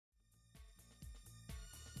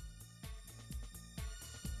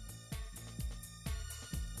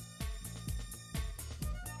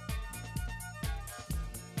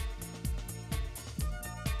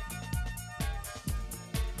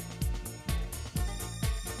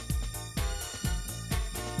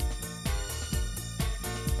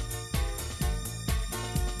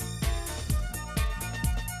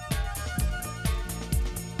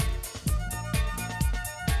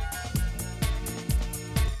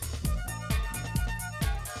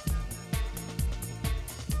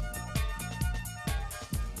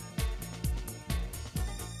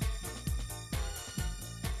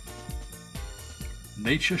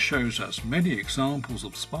Nature shows us many examples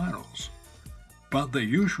of spirals, but they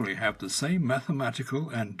usually have the same mathematical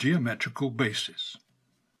and geometrical basis.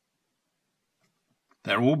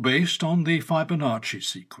 They're all based on the Fibonacci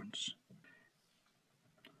sequence.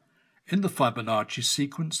 In the Fibonacci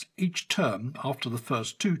sequence, each term after the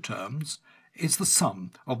first two terms is the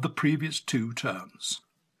sum of the previous two terms.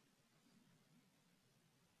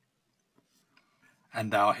 And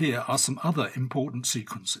now here are some other important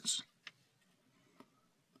sequences.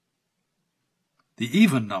 The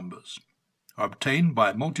even numbers are obtained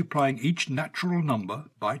by multiplying each natural number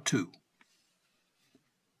by 2.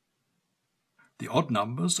 The odd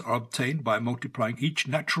numbers are obtained by multiplying each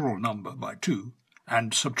natural number by 2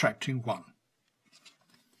 and subtracting 1.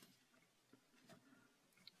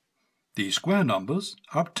 The square numbers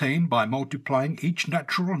are obtained by multiplying each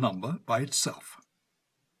natural number by itself.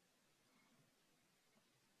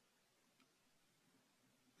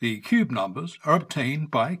 The cube numbers are obtained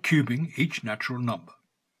by cubing each natural number.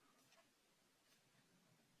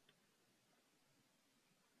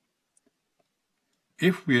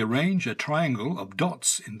 If we arrange a triangle of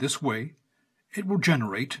dots in this way, it will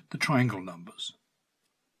generate the triangle numbers.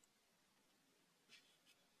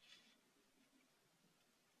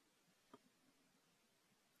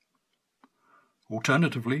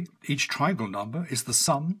 Alternatively, each triangle number is the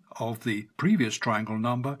sum of the previous triangle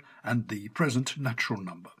number and the present natural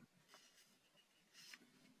number.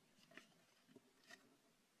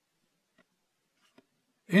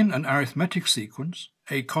 In an arithmetic sequence,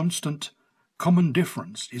 a constant common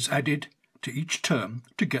difference is added to each term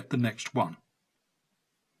to get the next one.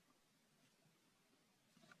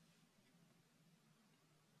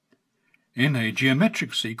 In a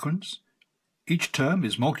geometric sequence, each term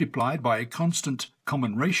is multiplied by a constant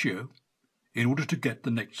common ratio in order to get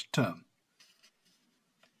the next term.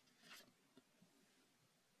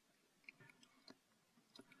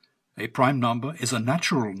 A prime number is a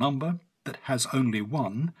natural number that has only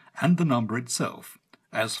 1 and the number itself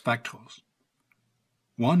as factors.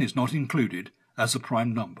 1 is not included as a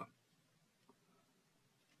prime number.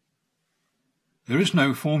 There is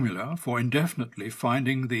no formula for indefinitely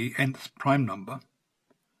finding the nth prime number,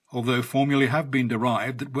 although formulae have been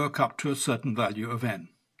derived that work up to a certain value of n.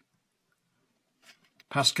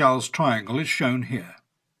 Pascal's triangle is shown here.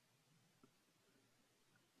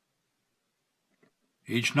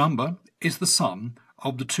 Each number is the sum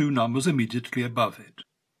of the two numbers immediately above it.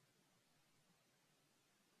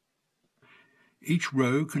 Each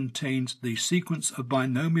row contains the sequence of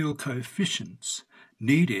binomial coefficients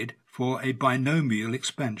needed for a binomial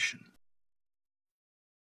expansion.